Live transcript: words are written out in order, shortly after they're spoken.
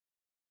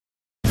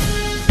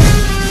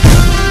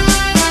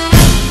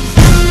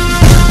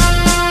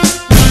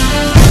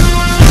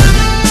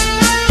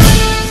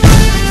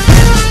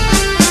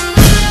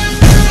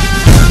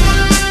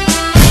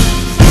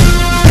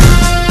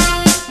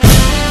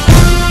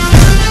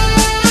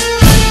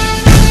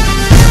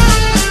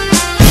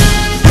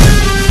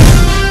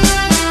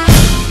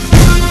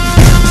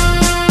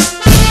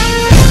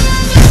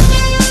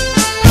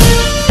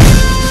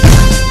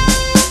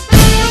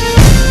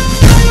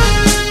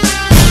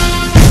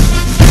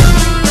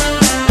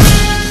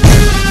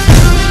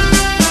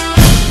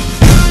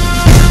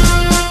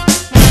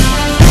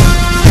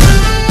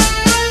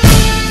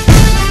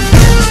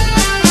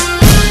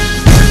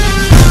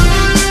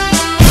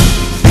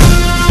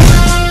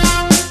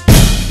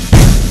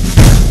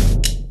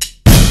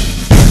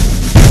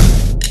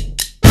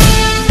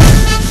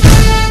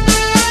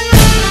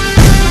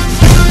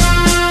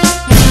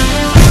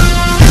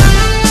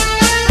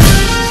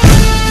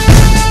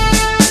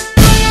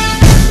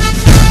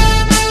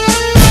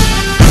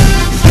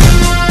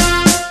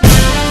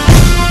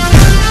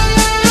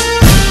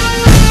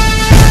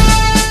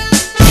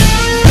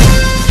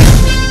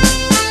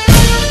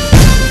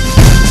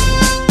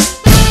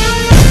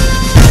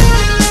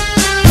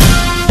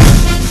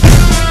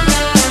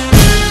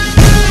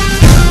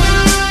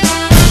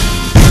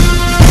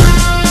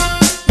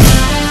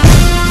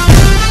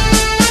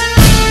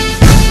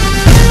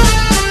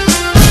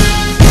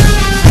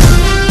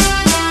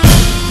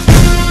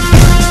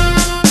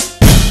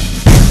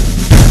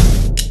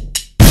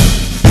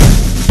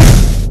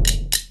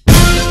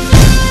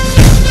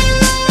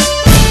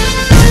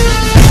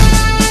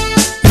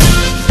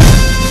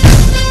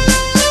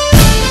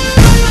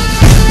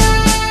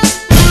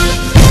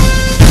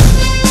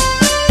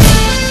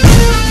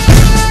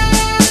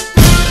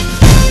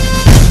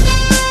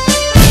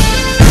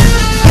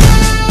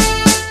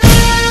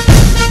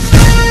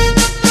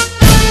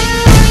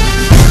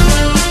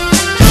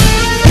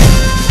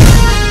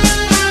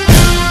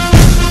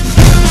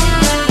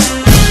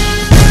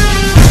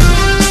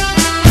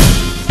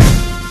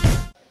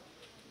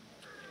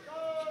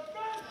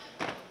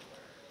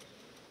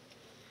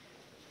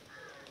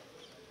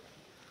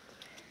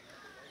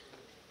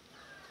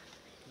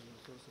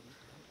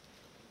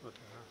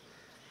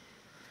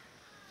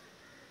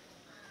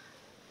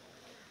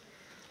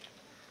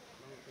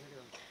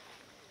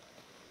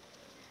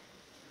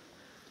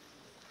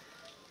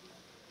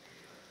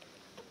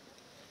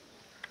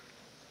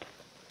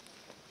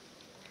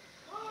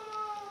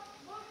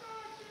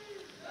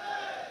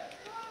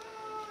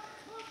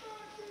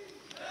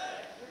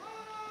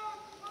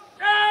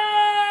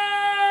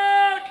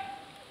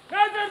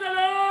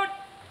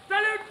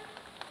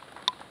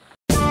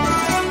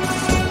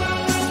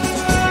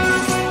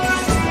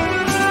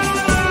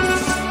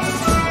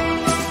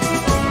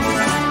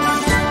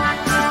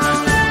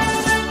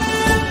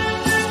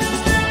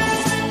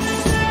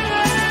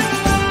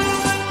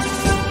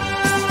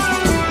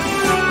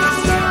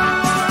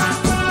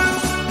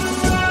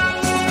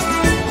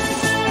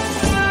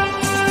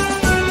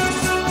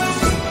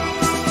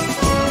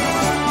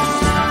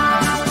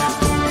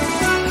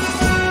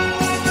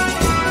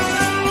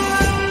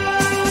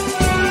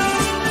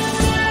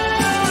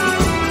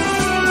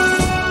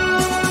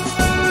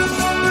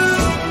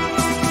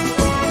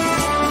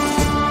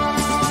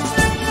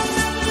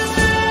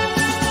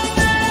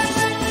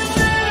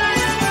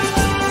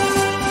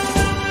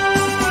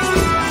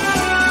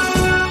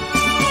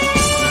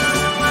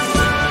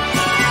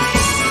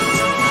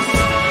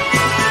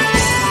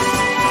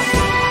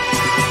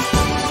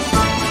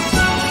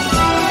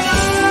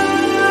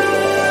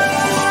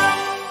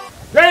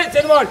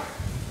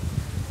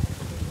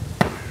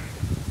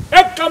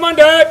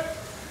Commander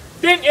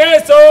 3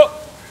 ASO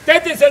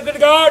 33 circuit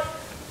guard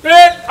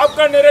plane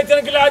आपका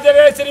निरीक्षण के लिए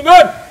हाजिर है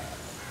श्रीमान।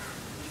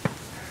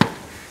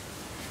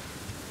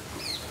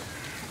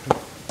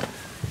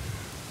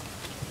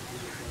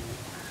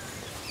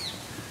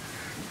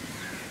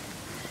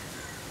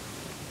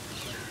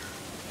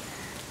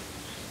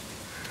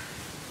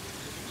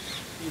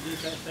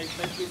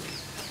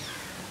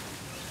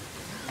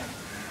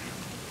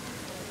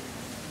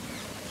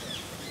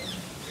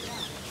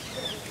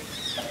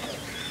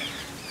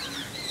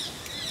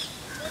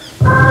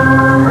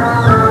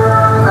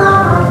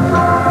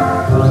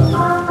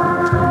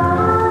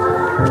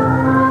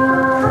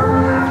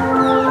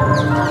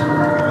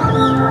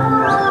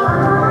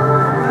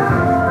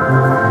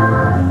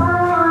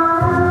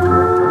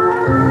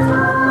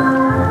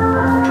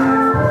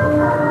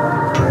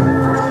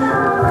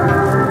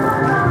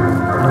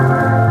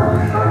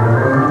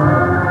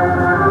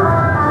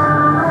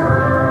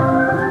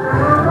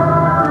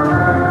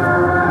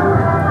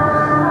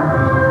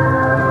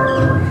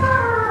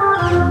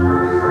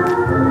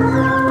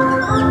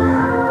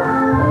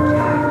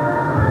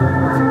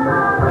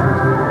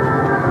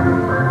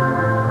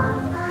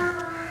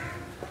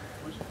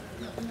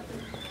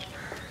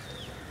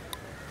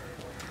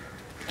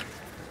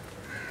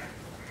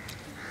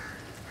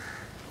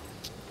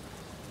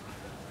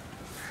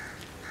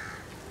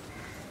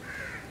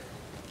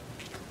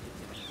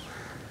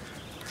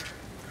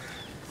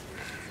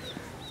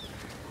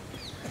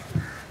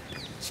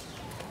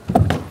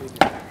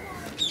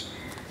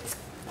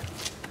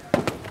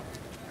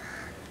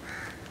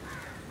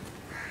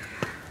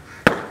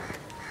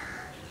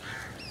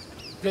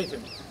 Thank you.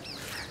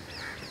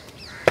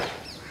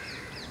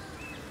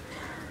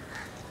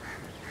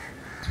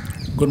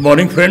 Good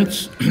morning,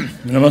 friends.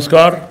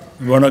 Namaskar,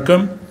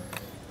 Vanakkam.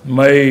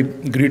 My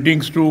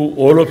greetings to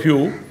all of you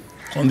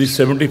on the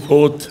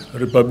 74th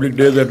Republic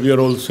Day that we are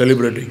all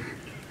celebrating.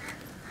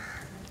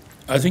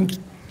 I think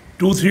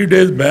 2-3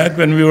 days back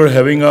when we were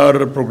having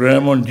our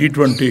program on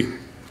G20,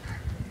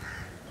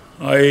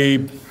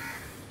 I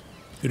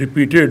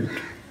repeated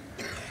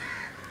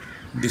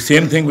the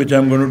same thing which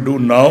I'm going to do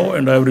now,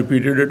 and I've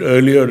repeated it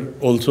earlier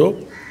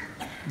also,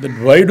 that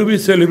why do we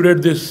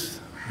celebrate this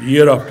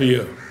year after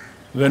year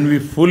when we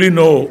fully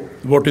know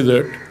what is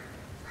it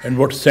and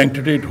what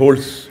sanctity it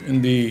holds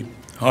in the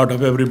heart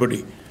of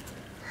everybody?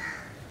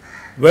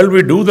 Well,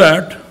 we do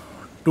that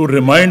to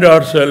remind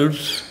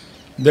ourselves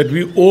that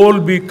we all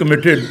be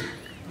committed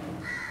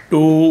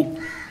to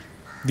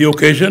the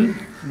occasion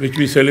which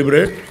we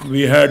celebrate.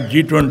 We had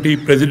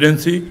G20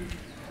 presidency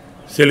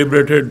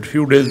celebrated a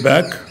few days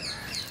back.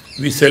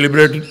 We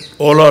celebrated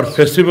all our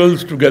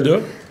festivals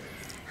together,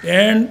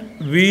 and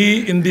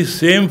we, in the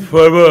same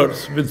fervor,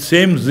 with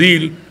same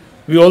zeal,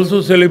 we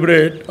also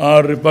celebrate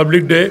our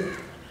Republic Day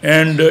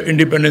and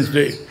Independence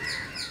Day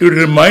to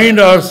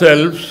remind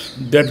ourselves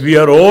that we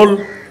are all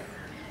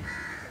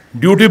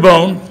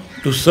duty-bound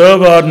to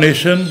serve our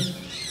nation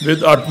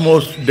with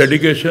utmost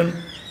dedication,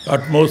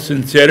 utmost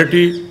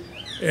sincerity,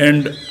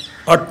 and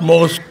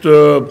utmost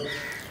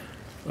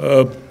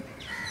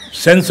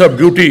sense of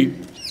duty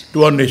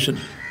to our nation.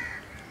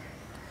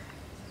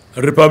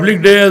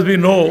 Republic Day, as we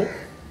know,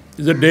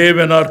 is a day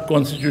when our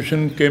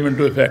constitution came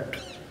into effect.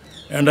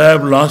 And I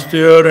have last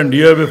year and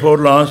year before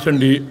last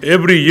and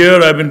every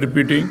year I've been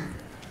repeating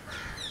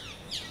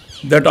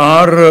that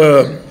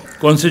our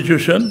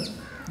constitution,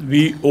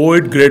 we owe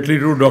it greatly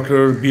to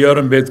Dr. B.R.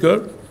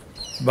 Ambedkar,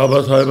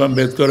 Baba Sahib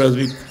Ambedkar as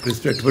we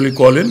respectfully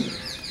call him.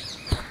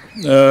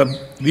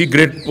 We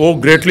owe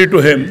greatly to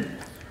him.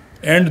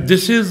 And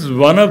this is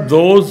one of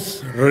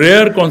those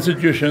rare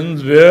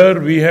constitutions where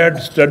we had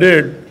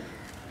studied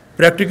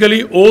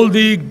practically all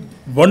the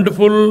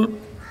wonderful,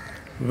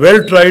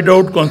 well-tried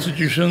out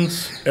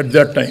constitutions at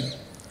that time.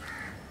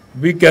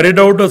 We carried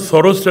out a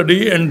thorough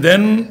study, and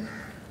then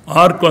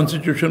our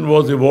constitution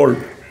was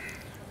evolved.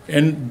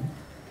 And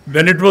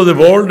when it was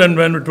evolved and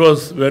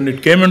when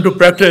it came into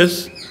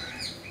practice,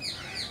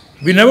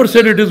 we never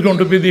said it is going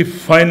to be the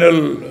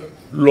final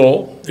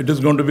law, it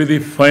is going to be the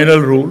final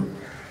rule.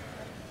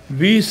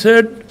 We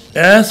said,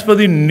 as per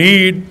the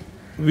need,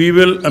 we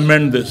will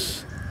amend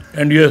this.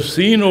 And you have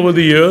seen over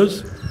the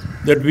years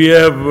that we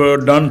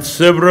have done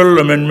several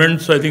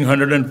amendments. I think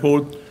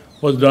 104th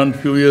was done a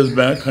few years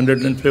back,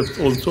 105th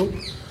also.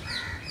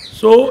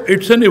 So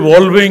it's an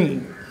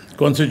evolving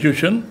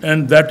constitution,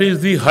 and that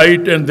is the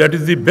height and that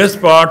is the best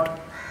part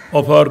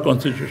of our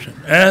constitution.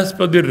 As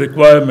per the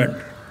requirement,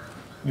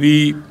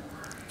 we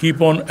keep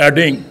on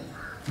adding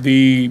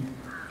the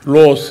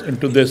laws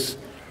into this.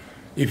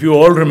 If you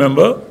all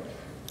remember,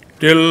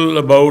 till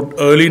about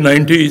early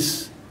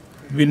 90s,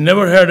 we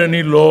never had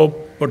any law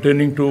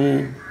pertaining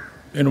to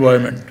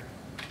environment.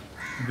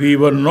 We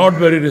were not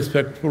very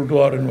respectful to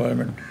our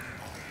environment.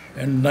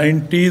 And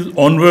 90s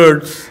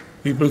onwards,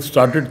 people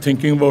started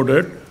thinking about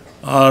it.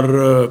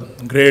 Our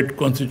great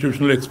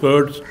constitutional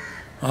experts,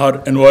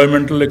 our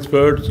environmental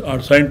experts,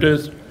 our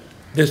scientists,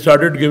 they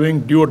started giving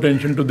due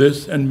attention to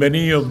this, and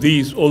many of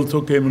these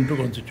also came into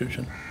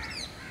constitution.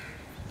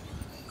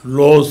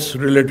 Laws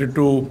related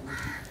to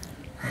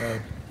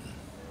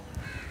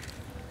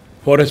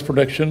forest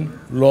protection,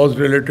 laws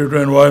related to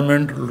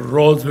environment,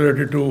 laws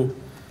related to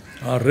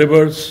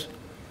rivers,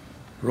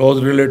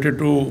 laws related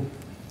to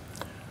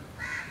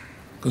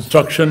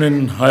construction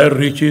in higher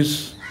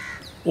reaches.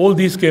 All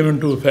these came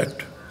into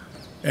effect.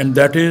 And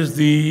that is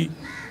the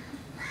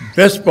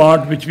best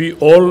part which we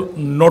all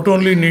not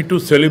only need to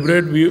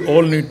celebrate, we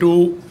all need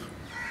to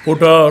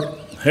put our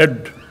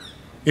head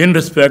in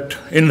respect,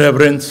 in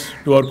reverence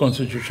to our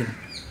Constitution.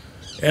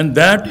 And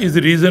that is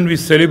the reason we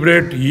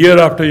celebrate year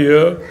after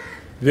year,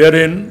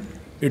 wherein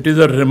it is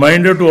a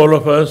reminder to all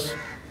of us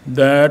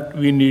that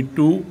we need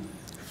to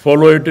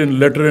follow it in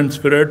letter and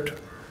spirit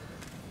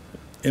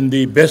in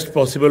the best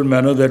possible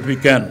manner that we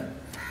can.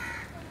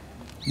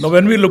 Now,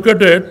 when we look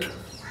at it,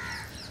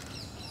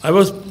 I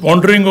was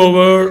pondering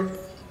over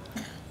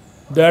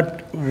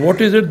that what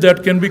is it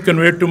that can be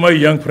conveyed to my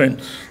young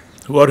friends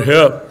who are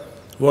here,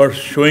 who are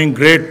showing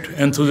great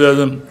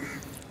enthusiasm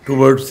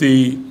towards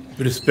the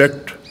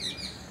respect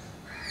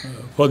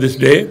for this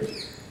day.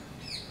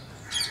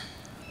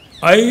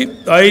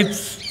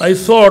 I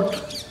thought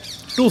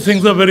two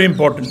things are very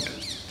important.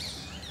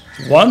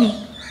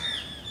 One,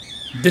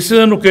 this is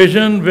an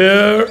occasion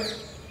where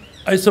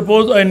I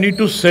suppose I need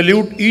to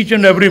salute each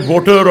and every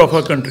voter of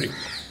our country,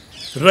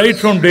 right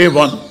from day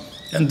one.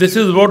 And this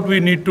is what we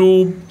need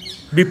to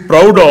be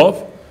proud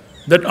of,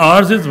 that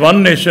ours is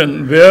one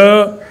nation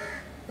where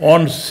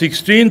on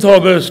 16th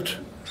August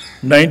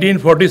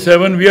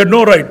 1947 we had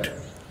no right,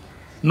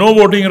 no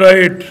voting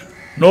right,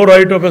 no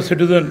right of a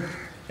citizen.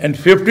 And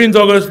 15th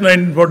August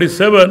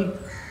 1947,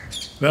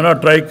 when our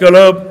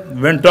tricolor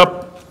went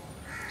up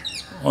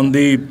on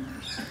the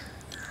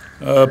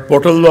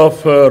portal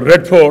of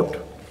Red Fort,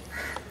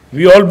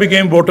 we all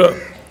became voter.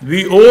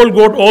 We all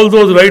got all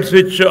those rights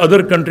which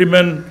other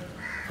countrymen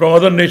from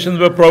other nations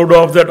were proud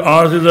of, that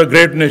ours is a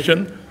great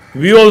nation.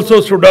 We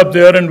also stood up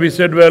there and we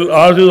said, well,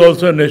 ours is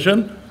also a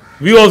nation.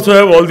 We also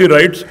have all the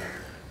rights.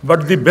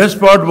 But the best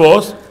part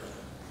was,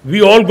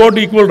 we all got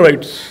equal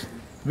rights.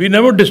 We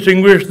never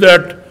distinguished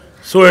that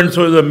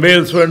so-and-so is a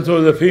male, so-and-so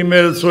is a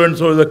female,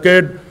 so-and-so is a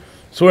kid,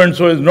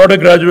 so-and-so is not a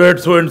graduate,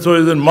 so-and-so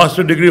is a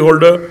master degree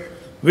holder.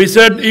 We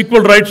said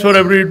equal rights for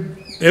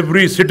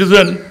every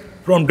citizen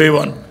from day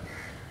one.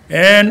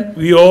 And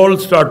we all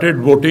started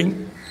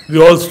voting. We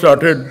all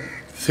started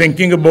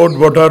thinking about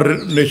what our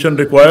nation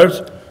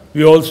requires.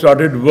 We all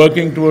started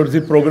working towards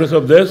the progress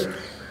of this.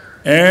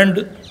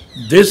 And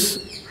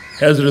this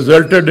has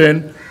resulted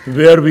in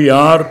where we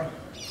are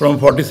from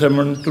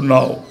 47 to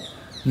now.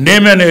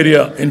 Name an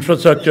area: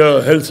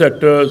 infrastructure, health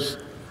sectors,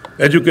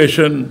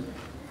 education,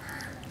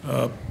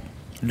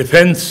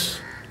 defense,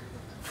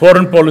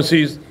 foreign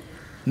policies.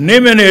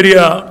 Name an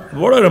area,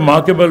 what a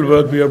remarkable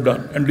work we have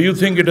done. And do you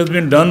think it has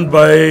been done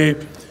by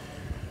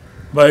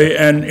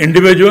an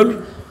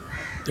individual?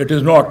 It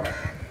is not.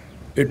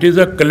 It is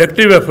a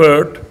collective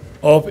effort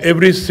of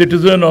every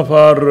citizen of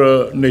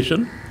our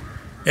nation,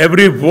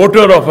 every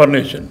voter of our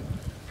nation.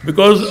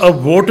 Because a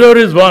voter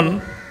is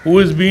one who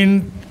has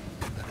been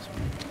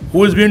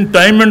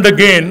time and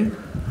again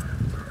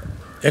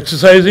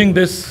exercising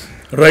this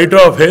right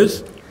of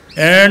his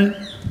and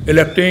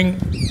electing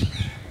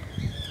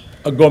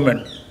a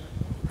government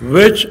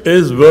which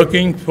is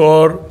working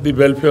for the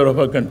welfare of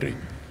our country.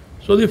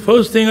 So the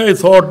first thing I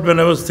thought when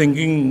I was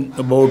thinking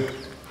about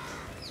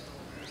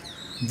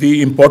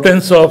the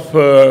importance of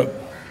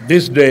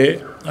this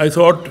day, I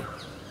thought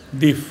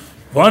the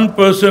one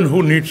person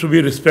who needs to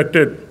be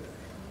respected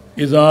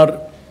is our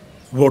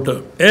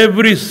voter.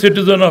 Every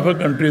citizen of our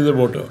country is a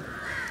voter.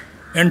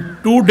 And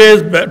 2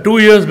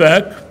 years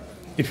back,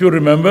 if you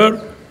remember,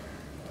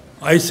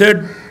 I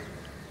said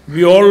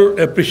we all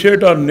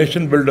appreciate our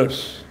nation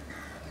builders.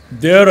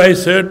 There I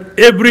said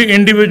every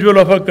individual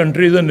of our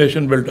country is a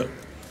nation builder.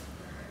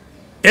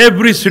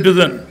 Every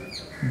citizen,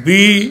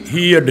 be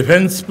he a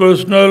defense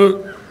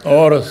personnel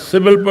or a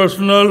civil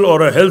personnel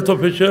or a health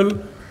official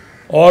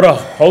or a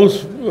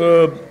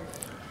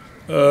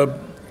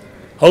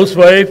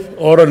housewife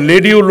or a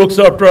lady who looks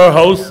after our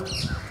house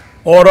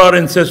or our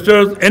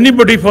ancestors,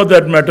 anybody for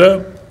that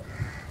matter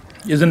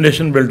is a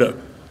nation builder.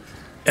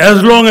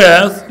 As long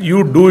as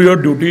you do your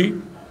duty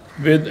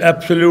with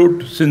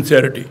absolute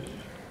sincerity,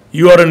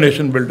 you are a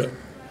nation builder.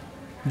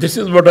 This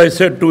is what I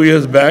said 2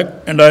 years back,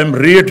 and I am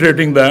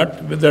reiterating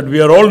that we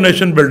are all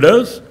nation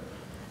builders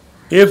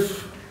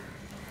if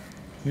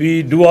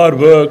we do our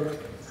work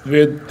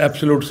with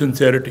absolute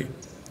sincerity.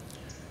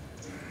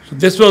 So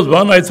this was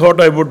one I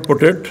thought I would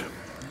put it,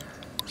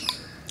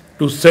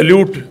 to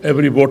salute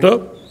every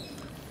voter.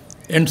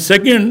 And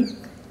second,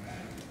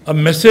 a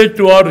message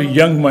to our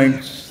young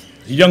minds,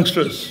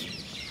 youngsters,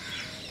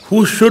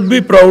 who should be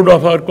proud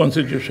of our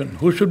Constitution,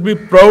 who should be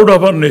proud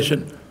of our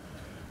nation.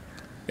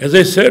 As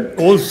I said,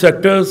 all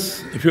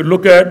sectors, if you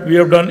look at, we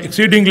have done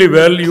exceedingly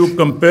well. You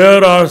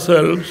compare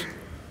ourselves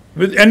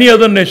with any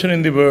other nation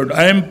in the world.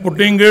 I am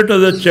putting it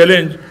as a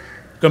challenge.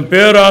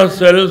 Compare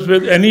ourselves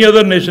with any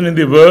other nation in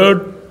the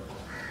world.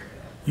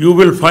 You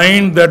will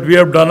find that we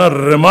have done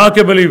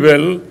remarkably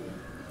well,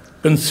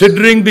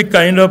 considering the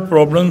kind of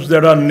problems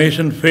that our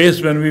nation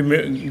faced when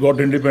we got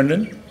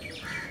independent.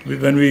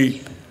 when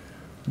we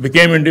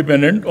became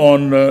independent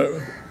on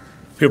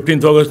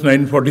 15th August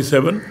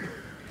 1947,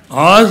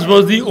 ours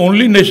was the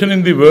only nation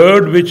in the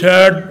world which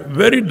had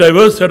very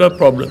diverse set of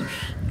problems.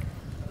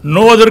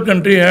 No other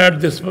country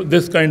had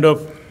this kind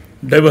of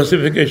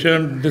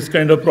diversification, this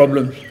kind of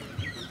problems.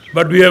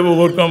 But we have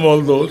overcome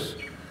all those.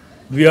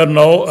 We are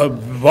now a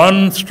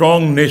one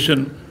strong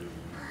nation.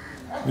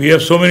 We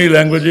have so many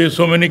languages,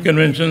 so many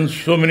conventions,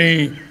 so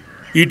many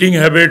eating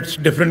habits,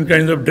 different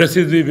kinds of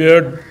dresses we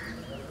wear,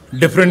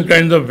 different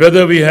kinds of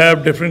weather we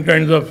have, different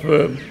kinds of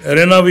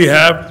arena we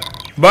have.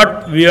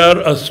 But we are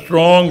a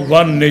strong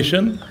one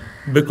nation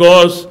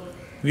because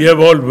we have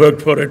all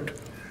worked for it.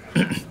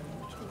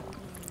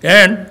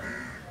 And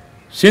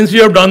since we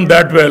have done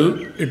that well,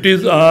 it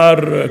is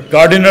our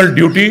cardinal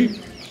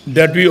duty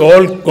that we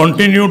all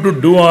continue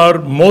to do our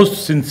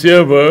most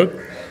sincere work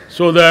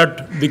so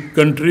that the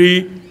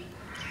country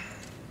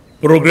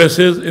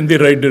progresses in the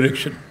right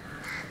direction.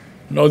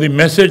 Now the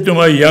message to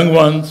my young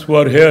ones who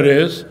are here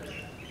is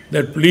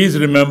that please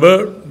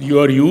remember you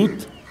are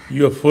youth,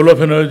 you are full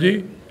of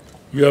energy,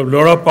 you have a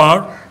lot of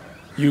power,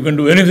 you can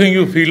do anything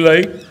you feel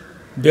like.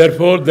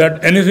 Therefore,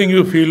 that anything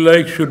you feel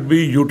like should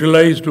be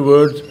utilized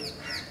towards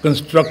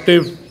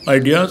constructive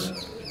ideas,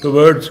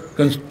 towards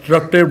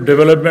constructive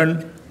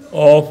development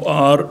of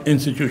our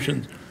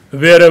institutions,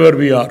 wherever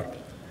we are,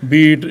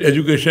 be it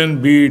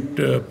education, be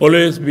it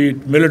police, be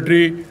it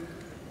military,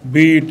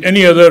 be it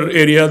any other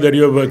area that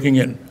you are working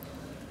in.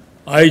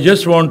 I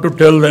just want to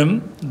tell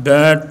them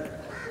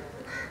that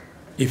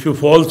if you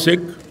fall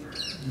sick,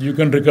 you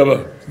can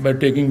recover by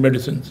taking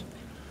medicines.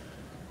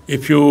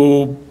 If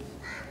you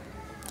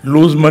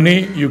lose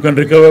money, you can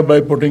recover by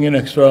putting in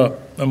extra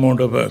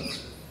amount of work.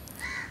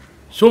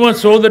 So much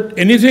so that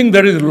anything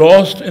that is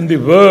lost in the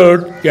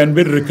world can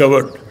be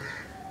recovered.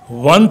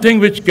 One thing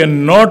which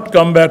cannot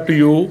come back to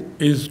you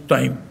is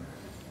time.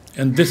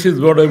 And this is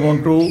what I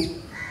want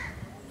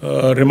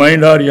to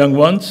remind our young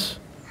ones.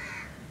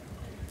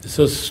 It's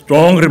a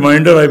strong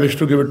reminder I wish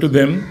to give it to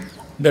them,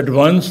 that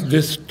once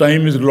this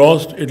time is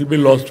lost, it will be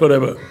lost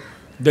forever.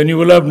 Then you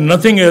will have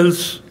nothing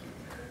else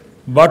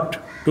but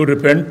to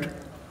repent,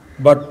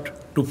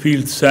 but to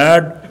feel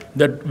sad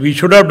that we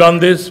should have done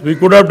this, we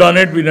could have done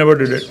it, we never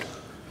did it.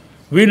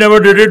 We never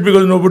did it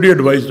because nobody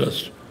advised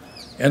us.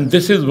 And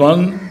this is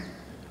one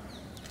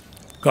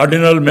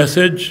cardinal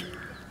message,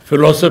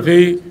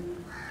 philosophy,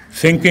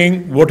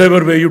 thinking,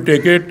 whatever way you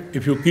take it,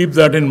 if you keep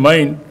that in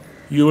mind,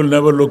 you will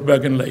never look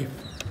back in life.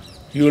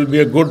 You will be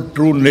a good,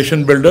 true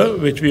nation builder,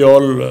 which we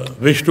all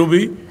wish to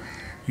be.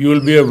 You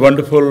will be a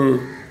wonderful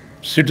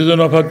citizen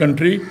of our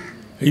country.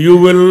 You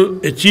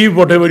will achieve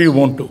whatever you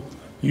want to.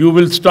 You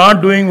will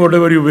start doing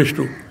whatever you wish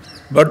to.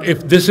 But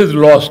if this is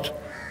lost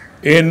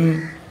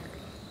in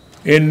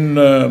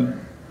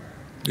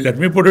let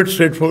me put it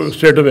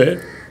straight away,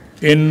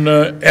 in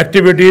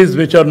activities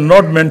which are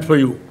not meant for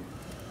you,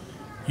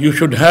 you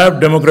should have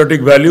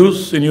democratic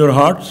values in your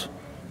hearts.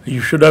 You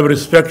should have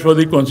respect for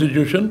the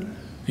Constitution.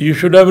 You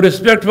should have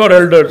respect for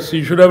elders.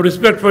 You should have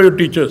respect for your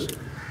teachers.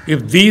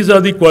 If these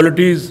are the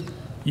qualities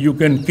you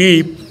can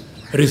keep,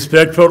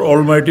 respect for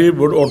Almighty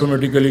would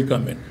automatically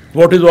come in.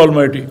 What is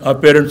Almighty? Our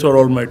parents are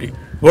Almighty.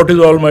 What is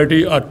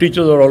Almighty? Our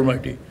teachers are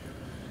Almighty.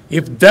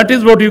 If that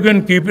is what you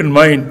can keep in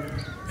mind,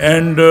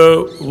 and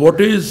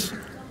what is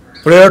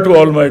prayer to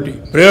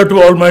Almighty? Prayer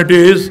to Almighty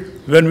is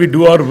when we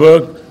do our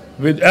work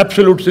with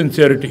absolute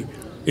sincerity.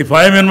 If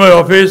I am in my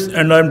office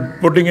and I am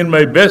putting in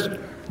my best,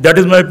 that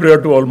is my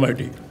prayer to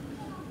Almighty.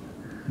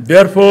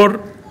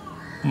 Therefore,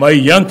 my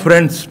young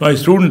friends, my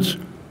students,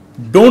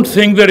 don't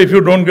think that if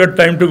you don't get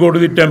time to go to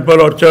the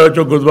temple or church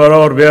or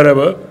Gurdwara or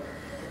wherever,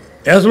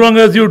 as long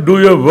as you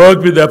do your work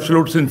with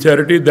absolute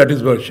sincerity, that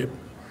is worship.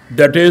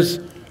 That is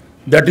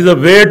a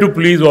way to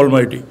please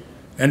Almighty.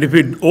 And if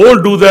we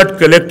all do that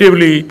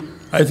collectively,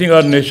 I think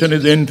our nation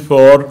is in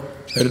for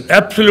an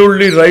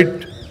absolutely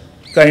right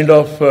kind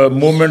of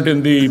movement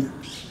in the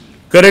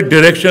correct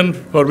direction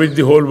for which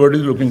the whole world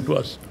is looking to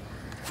us.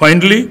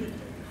 Finally,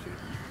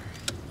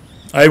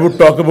 I would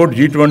talk about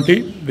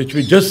G20, which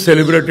we just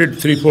celebrated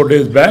 3-4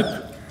 days back.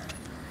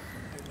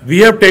 We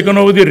have taken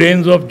over the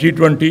reins of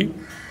G20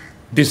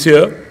 this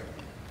year.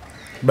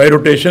 By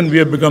rotation, we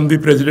have become the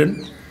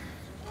president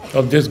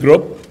of this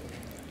group.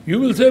 You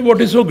will say,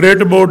 what is so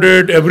great about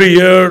it? Every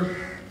year,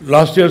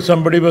 last year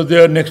somebody was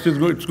there, next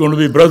it's going to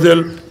be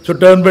Brazil. So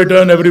turn by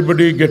turn,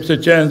 everybody gets a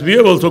chance. We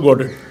have also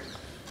got it.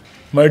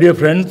 My dear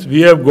friends,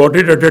 we have got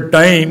it at a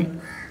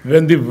time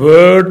when the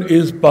world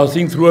is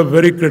passing through a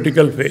very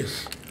critical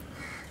phase.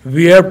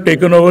 We have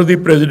taken over the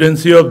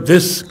presidency of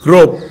this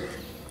group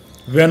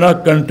when our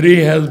country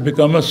has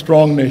become a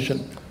strong nation,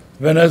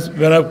 when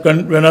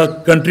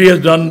our country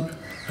has done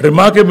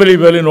remarkably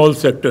well in all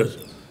sectors.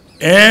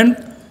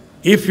 And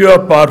if you are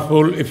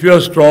powerful, if you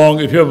are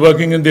strong, if you are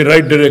working in the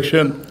right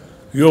direction,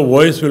 your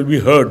voice will be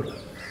heard.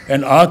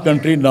 And our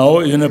country now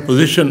is in a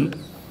position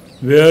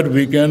where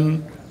we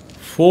can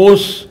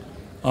force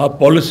our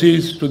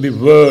policies to the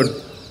world.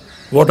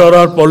 What are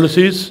our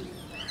policies?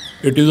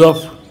 It is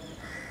of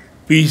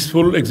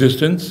peaceful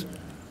existence,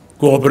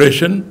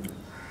 cooperation,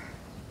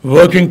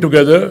 working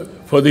together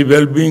for the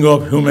well-being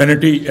of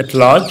humanity at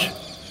large,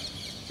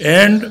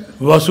 and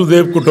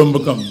Vasudev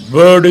Kutumbakam,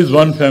 word is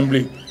one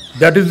family.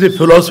 That is the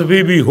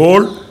philosophy we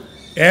hold,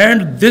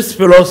 and this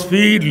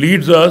philosophy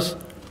leads us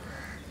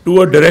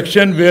to a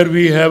direction where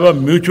we have a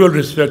mutual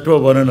respect for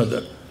one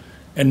another.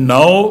 And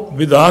now,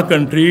 with our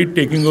country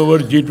taking over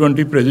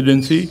G20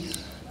 presidency,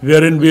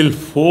 wherein we'll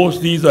force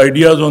these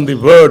ideas on the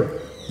world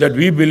that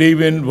we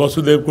believe in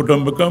Vasudev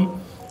Kutumbakam,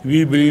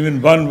 we believe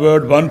in one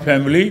word, one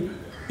family.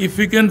 If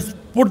we can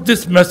put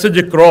this message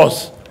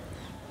across,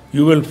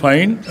 you will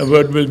find the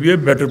world will be a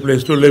better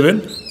place to live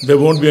in. There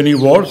won't be any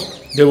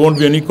wars, there won't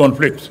be any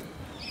conflicts.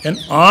 And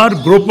our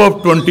group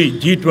of 20,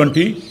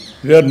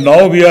 G20, where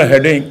now we are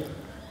heading,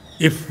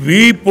 if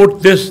we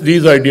put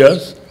these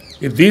ideas,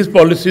 if these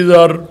policies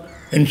are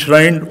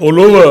enshrined all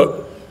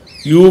over,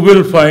 you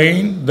will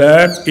find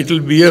that it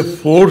will be a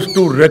force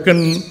to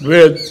reckon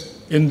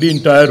with in the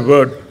entire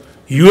world.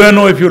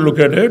 UNO, if you look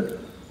at it,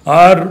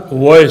 our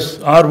voice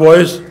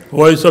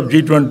of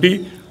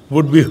G20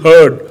 would be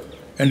heard.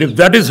 And if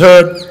that is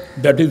heard,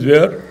 that is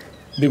where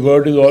the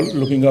world is all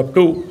looking up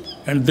to.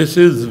 And this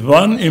is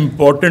one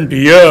important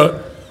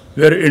year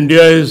where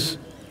India is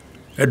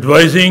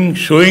advising,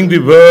 showing the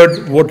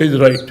world what is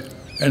right.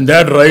 And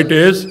that right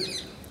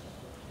is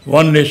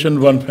one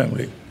nation, one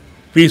family,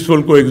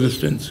 peaceful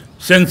coexistence,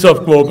 sense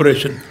of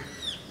cooperation,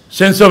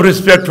 sense of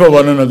respect for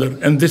one another.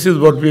 And this is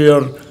what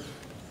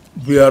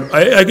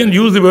I can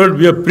use the word,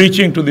 we are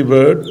preaching to the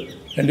world.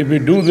 And if we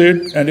do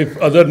that, and if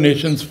other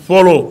nations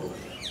follow,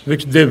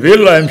 which they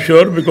will, I am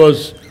sure,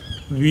 because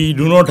we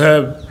do not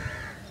have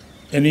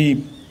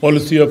any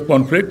policy of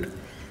conflict,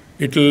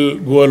 it will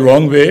go a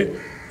long way.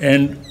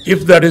 And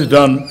if that is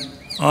done,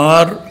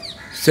 our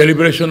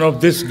celebration of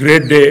this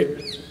great day,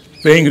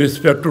 paying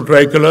respect to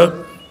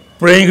Tricolor,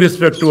 paying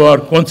respect to our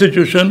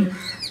Constitution,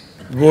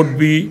 would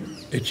be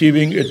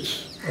achieving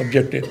its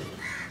objective.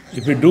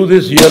 If we do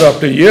this year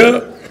after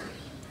year,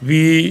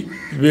 we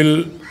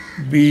will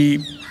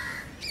be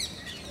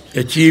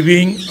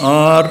achieving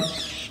our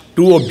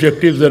two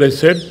objectives that I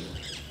said,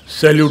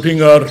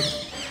 saluting our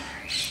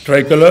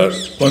Tricolor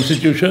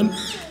Constitution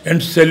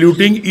and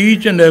saluting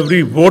each and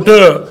every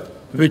voter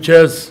which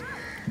has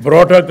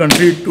brought our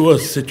country to a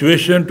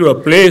situation, to a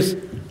place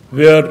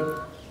where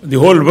the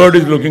whole world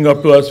is looking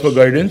up to us for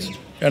guidance.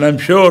 And I'm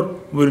sure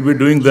we'll be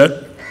doing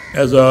that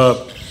as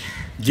a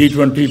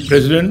G20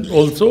 president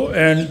also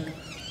and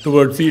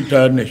towards the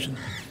entire nation.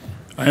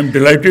 I am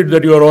delighted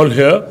that you are all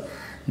here.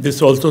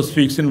 This also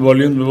speaks in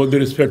volumes about the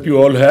respect you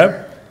all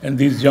have. And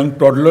these young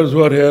toddlers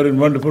who are here in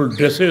wonderful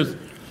dresses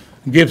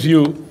gives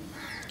you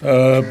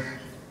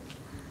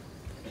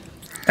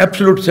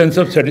absolute sense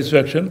of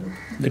satisfaction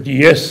that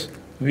yes,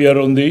 we are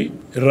on the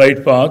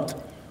right path.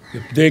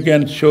 If they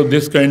can show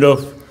this kind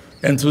of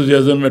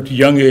enthusiasm at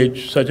young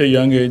age, such a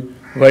young age,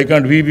 why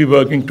can't we be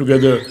working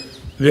together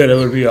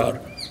wherever we are?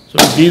 So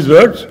with these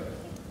words,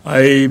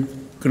 I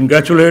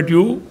congratulate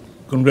you,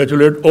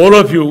 congratulate all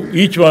of you,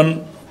 each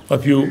one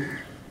of you,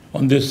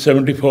 on this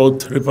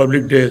 74th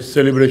Republic Day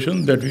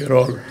celebration that we are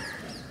all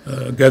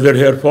gathered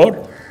here for.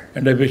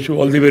 And I wish you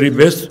all the very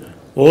best,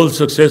 all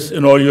success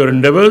in all your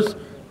endeavors,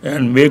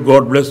 and may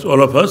God bless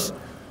all of us.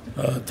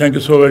 Thank you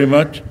so very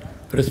much.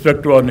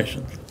 Respect to our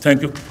nation.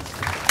 Thank you.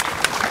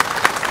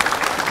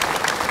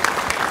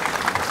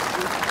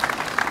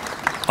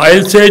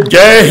 I'll say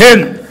Jai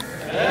Hind.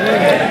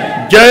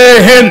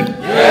 Jai Hind.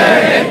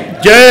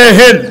 Jai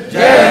Hind.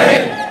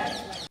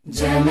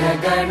 Jana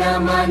Gana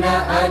मन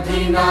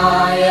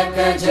अधिनायक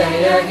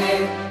जय हे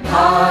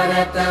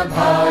भारत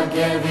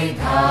भाग्य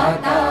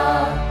विधाता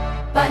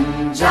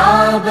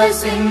पंजाब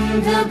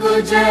सिंध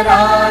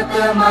गुजरात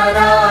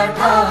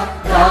मराठा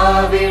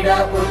द्राविड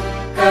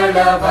उत्कल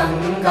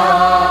बंगा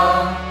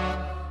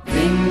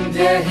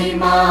विंध्य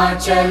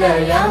हिमाचल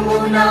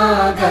यमुना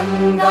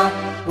गंगा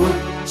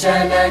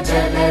उच्चल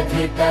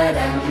जलधि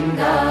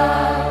तरंगा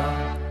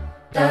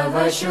तव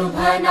शुभ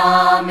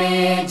नामे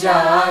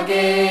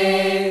जागे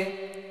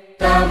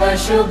तव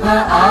शुभ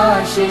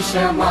आशीष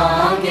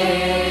मांगे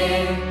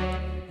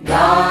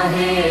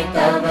गाहे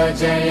तव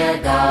जय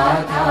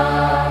गाथा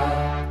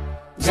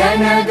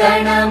जन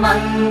गण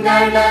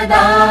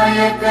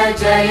मंगलदायक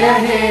जय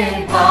हे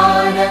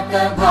भारत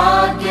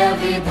भाग्य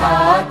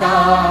विधाता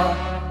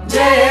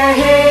जय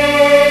हे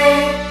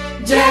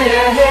जय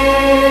हे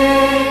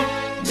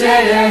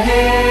जय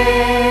हे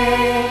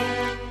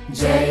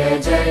जय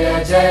जय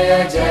जय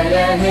जय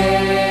हे